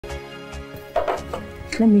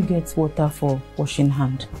Let me get water for washing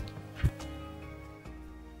hand.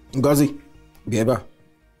 Ngozi, Bieba.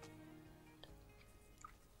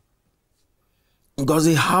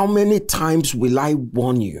 Ngozi, how many times will I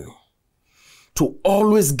warn you to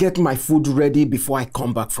always get my food ready before I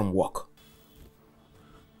come back from work?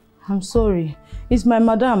 I'm sorry. It's my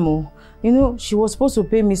madam. Oh. You know, she was supposed to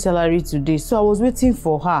pay me salary today, so I was waiting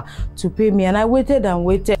for her to pay me, and I waited and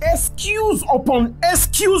waited. Excuse upon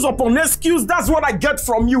excuse upon excuse. That's what I get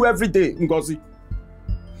from you every day, Ngozi.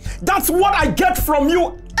 That's what I get from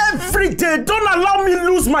you every day. Don't allow me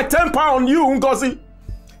lose my temper on you, Ngozi.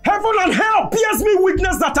 Heaven and hell bears me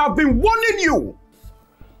witness that I've been warning you.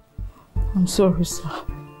 I'm sorry, sir.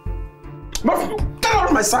 But get out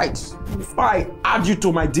of my sight before I add you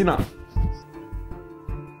to my dinner.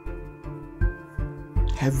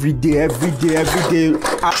 Every day, every day, every day.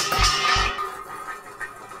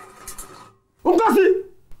 Ngozi!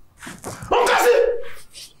 Ngozi!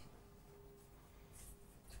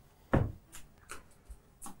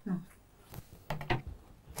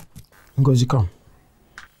 Ngozi, come.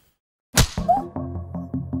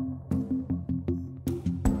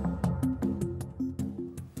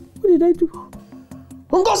 What did I do?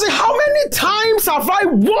 Ngozi, how many times have I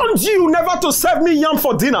warned you never to serve me yam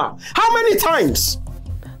for dinner? How many times?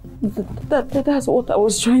 That's what I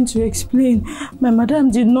was trying to explain. My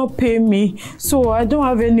madam did not pay me, so I don't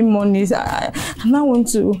have any money. I now want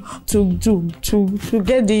to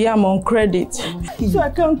get the yam on credit, so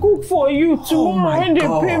I can cook for you tomorrow. When they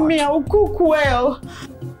pay me, I'll cook well.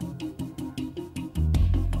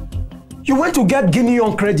 You went to get guinea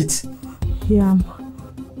on credit? Yeah.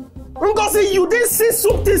 Ngozi, you didn't see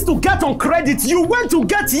soup things to get on credit. You went to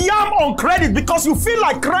get yam on credit because you feel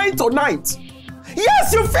like crying tonight.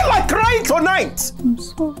 Yes, you feel like crying tonight. I'm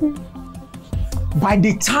sorry. By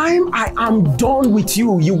the time I am done with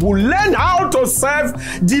you, you will learn how to serve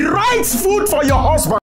the right food for your husband.